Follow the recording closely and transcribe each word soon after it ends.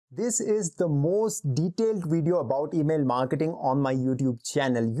This is the most detailed video about email marketing on my YouTube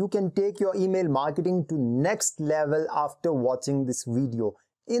channel. You can take your email marketing to next level after watching this video.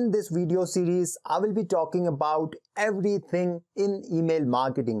 In this video series, I will be talking about everything in email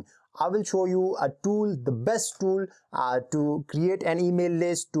marketing. I will show you a tool, the best tool to create an email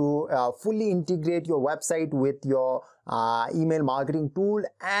list, to fully integrate your website with your email marketing tool,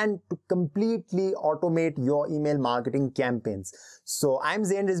 and to completely automate your email marketing campaigns. So I'm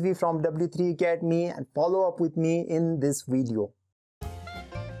Zain Rizvee from W3 Academy, and follow up with me in this video.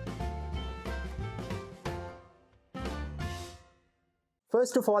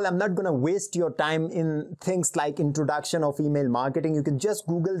 First of all, I'm not going to waste your time in things like introduction of email marketing. You can just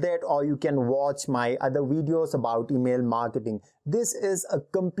Google that, or you can watch my other videos about email marketing. This is a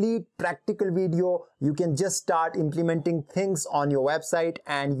complete practical video. You can just start implementing things on your website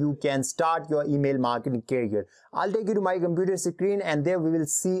and you can start your email marketing career. I'll take you to my computer screen, and there we will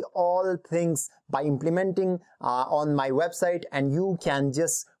see all things by implementing on my website, and you can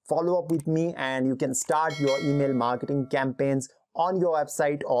just follow up with me and you can start your email marketing campaigns on your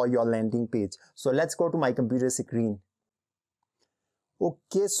website or your landing page. So let's go to my computer screen.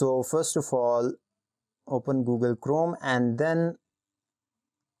 Okay, so first of all, open Google Chrome and then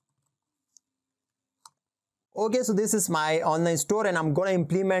okay, so this is my online store and I'm going to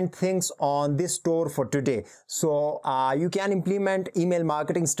implement things on this store for today. So you can implement email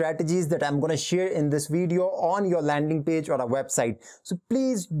marketing strategies that I'm going to share in this video on your landing page or a website. So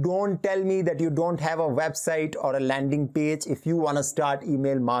please don't tell me that you don't have a website or a landing page if you want to start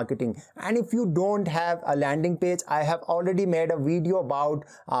email marketing. And if you don't have a landing page, I have already made a video about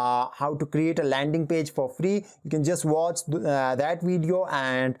how to create a landing page for free. You can just watch that video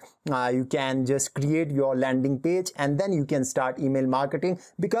and you can just create your landing page, and then you can start email marketing,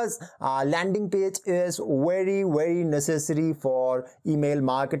 because landing page is very necessary for email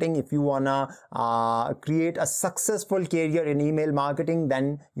marketing. If you wanna create a successful career in email marketing,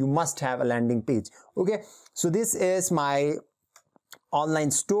 then you must have a landing page. Okay, so this is my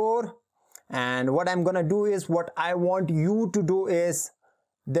online store, and what I'm gonna do is, what I want you to do is,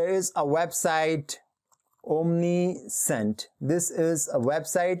 there is a website, Omnisend. This is a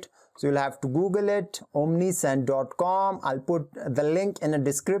website, so you'll have to Google it, omnisend.com. I'll put the link in the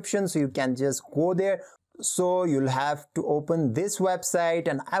description so you can just go there. So you'll have to open this website,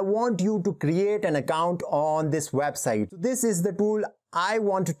 and I want you to create an account on this website. So this is the tool I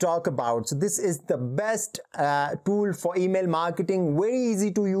want to talk about. So this is the best tool for email marketing. Very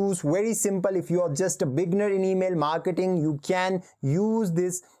easy to use, very simple. If you are just a beginner in email marketing, you can use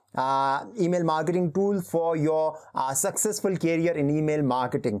this email marketing tool for your successful career in email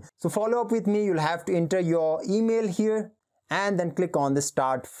marketing. So follow up with me. You'll have to enter your email here and then click on the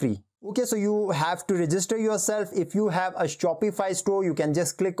start free. Okay, so you have to register yourself. If you have a Shopify store, you can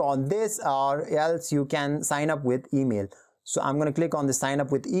just click on this, or else you can sign up with email. So I'm going to click on the sign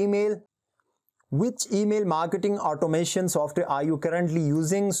up with email. Which email marketing automation software are you currently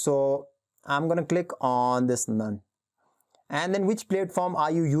using? So I'm going to click on this none. And then which platform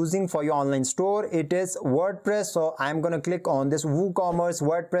are you using for your online store? It is WordPress. So I'm going to click on this WooCommerce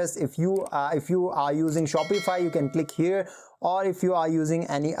WordPress. If you are using Shopify, you can click here, or if you are using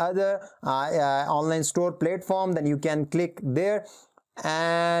any other online store platform, then you can click there.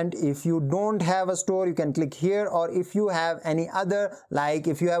 And if you don't have a store, you can click here, or if you have any other, like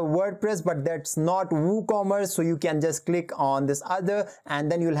if you have WordPress but that's not WooCommerce, so you can just click on this other,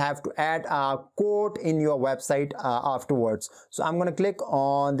 and then you'll have to add a code in your website afterwards. So I'm going to click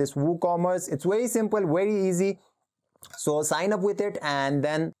on this WooCommerce. It's very simple, very easy. So sign up with it, and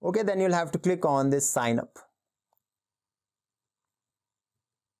then okay, then you'll have to click on this sign up.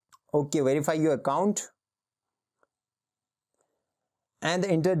 Okay, verify your account and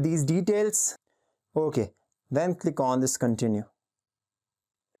enter these details. Okay, then click on this continue.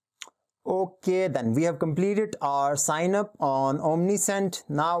 Okay, then we have completed our sign up on Omnisend.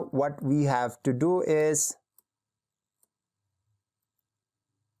 Now what we have to do is,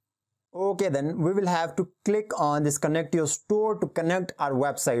 okay, then we will have to click on this connect your store to connect our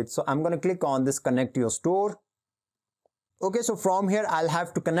website. So I'm going to click on this connect your store. Okay, so from here I'll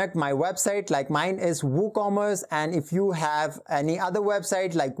have to connect my website. Like mine is WooCommerce, and if you have any other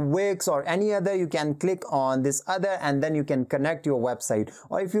website like Wix or any other, you can click on this other and then you can connect your website.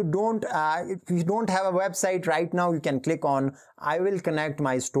 Or if you don't have a website right now, you can click on I will connect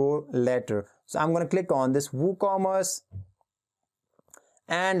my store later. So I'm going to click on this WooCommerce,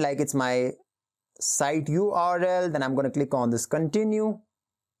 and like it's my site URL, then I'm going to click on this continue.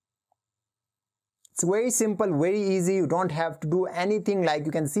 It's very simple, very easy. You don't have to do anything. Like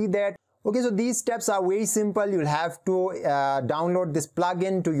you can see that Okay, so these steps are very simple. You'll have to download this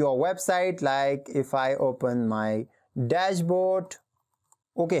plugin to your website. Like if I open my dashboard,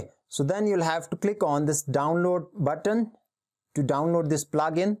 okay, so then you'll have to click on this download button to download this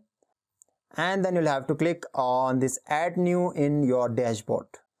plugin, and then you'll have to click on this add new in your dashboard.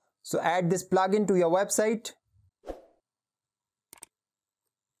 So add this plugin to your website,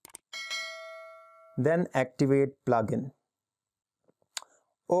 then activate plugin.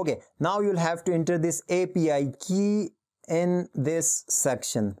 Okay, now you'll have to enter this API key in this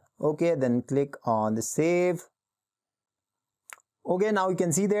section. Okay, then click on the save. Okay, now you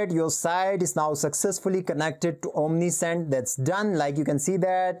can see that your site is now successfully connected to Omnisend. That's done, like you can see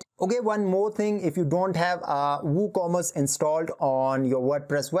that. Okay, one more thing, if you don't have WooCommerce installed on your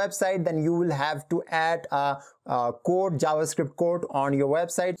WordPress website, then you will have to add a code, JavaScript code on your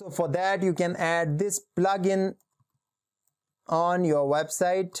website. So for that, you can add this plugin on your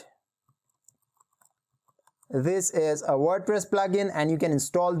website. This is a WordPress plugin, and you can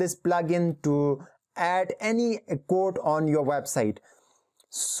install this plugin to add any code on your website.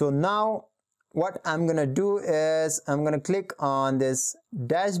 So now what I'm gonna do is I'm gonna click on this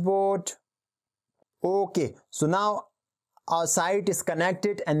dashboard. Okay, so now our site is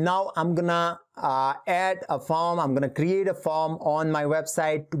connected, and now I'm gonna add a form. I'm gonna create a form on my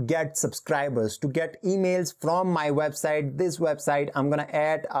website to get subscribers, to get emails from my website. This website, I'm gonna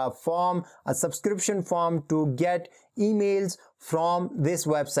add a form, a subscription form to get emails from this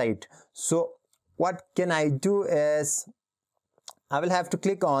website. So what can I do is I will have to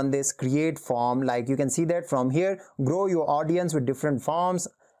click on this create form. Like you can see that from here, grow your audience with different forms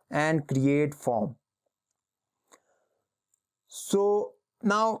and create form. So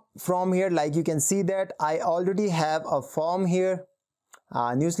now from here, like you can see that I already have a form here,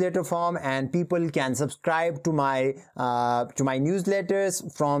 newsletter form, and people can subscribe to my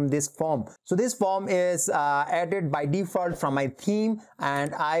newsletters from this form. So this form is added by default from my theme,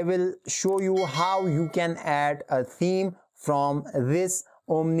 and I will show you how you can add a theme from this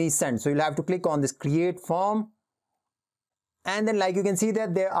Omnisend. So you'll have to click on this create form, and then like you can see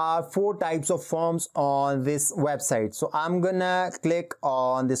that there are 4 types of forms on this website. So I'm gonna click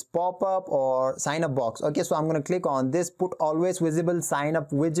on this pop-up or sign up box. Okay, so I'm gonna click on this put always visible sign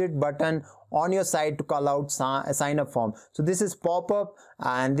up widget button on your site to call out sign up form. So this is pop-up,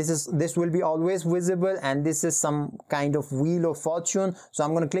 and this will be always visible, and this is some kind of wheel of fortune. So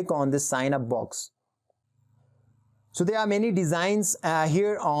I'm gonna click on this sign up box. So there are many designs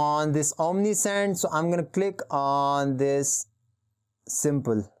here on this Omnisend. So I'm gonna click on this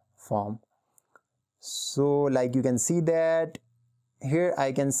simple form. So like you can see that here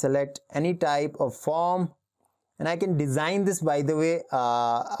I can select any type of form, and I can design this. By the way,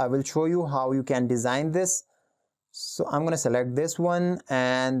 I will show you how you can design this. So I'm going to select this one,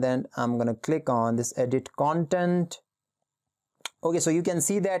 and then I'm going to click on this edit content. Okay, so you can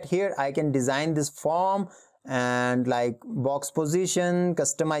see that here I can design this form, and like box position,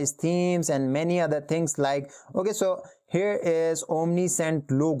 customize themes, and many other things like. Okay, so here is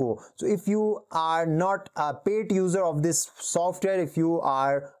Omnisend logo. So if you are not a paid user of this software, if you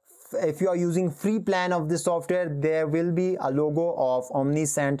are using free plan of this software, there will be a logo of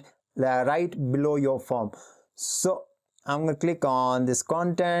Omnisend right below your form. So I'm going to click on this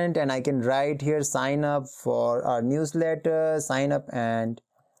content, and I can write here sign up for our newsletter, sign up and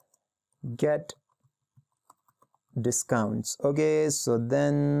get discounts. Okay, so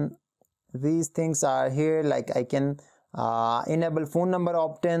then these things are here. Like I can enable phone number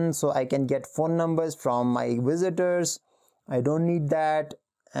opt-in, so I can get phone numbers from my visitors. I don't need that.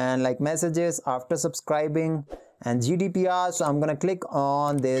 And like messages after subscribing, and GDPR, so I'm gonna click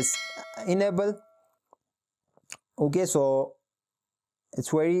on this enable. Okay, so it's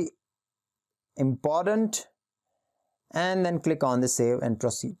very important, and then click on the save and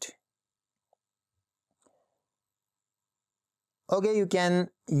proceed. Okay, you can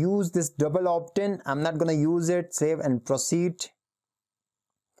use this double opt-in. I'm not gonna use it. Save and proceed,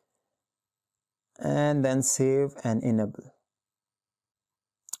 and then save and enable.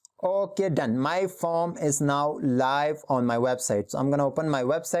 Okay, done. My form is now live on my website. So I'm gonna open my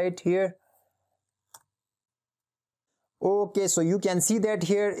website here. Okay, so you can see that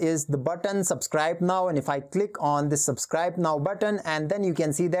here is the button subscribe now, and if I click on this subscribe now button, and then you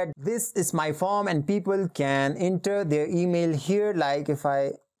can see that this is my form, and people can enter their email here. Like if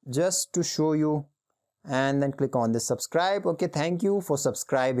I just to show you, and then click on this subscribe. Okay, thank you for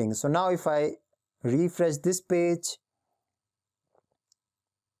subscribing. So now if I refresh this page,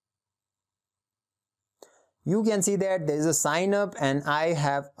 you can see that there is a sign up and I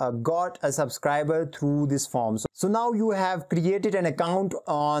have got a subscriber through this form. So now you have created an account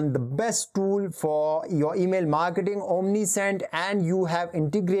on the best tool for your email marketing, Omnisend, and you have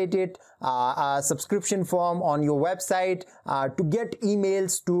integrated a subscription form on your website to get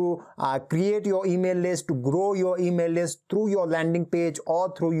emails, to create your email list, to grow your email list through your landing page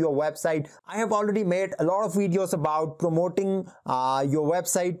or through your website. I have already made a lot of videos about promoting your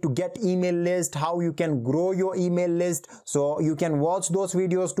website to get email list, how you can grow your email list, so you can watch those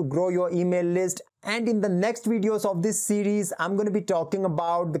videos to grow your email list. And in the next videos of this series, I'm going to be talking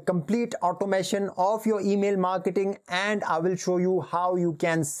about the complete automation of your email marketing, and I will show you how you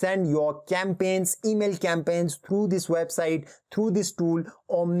can send your campaigns, email campaigns through this website, through this tool,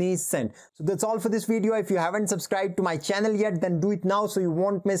 Omnisend. So that's all for this video. If you haven't subscribed to my channel yet, then do it now so you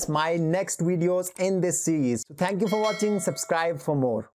won't miss my next videos in this series. So thank you for watching. Subscribe for more.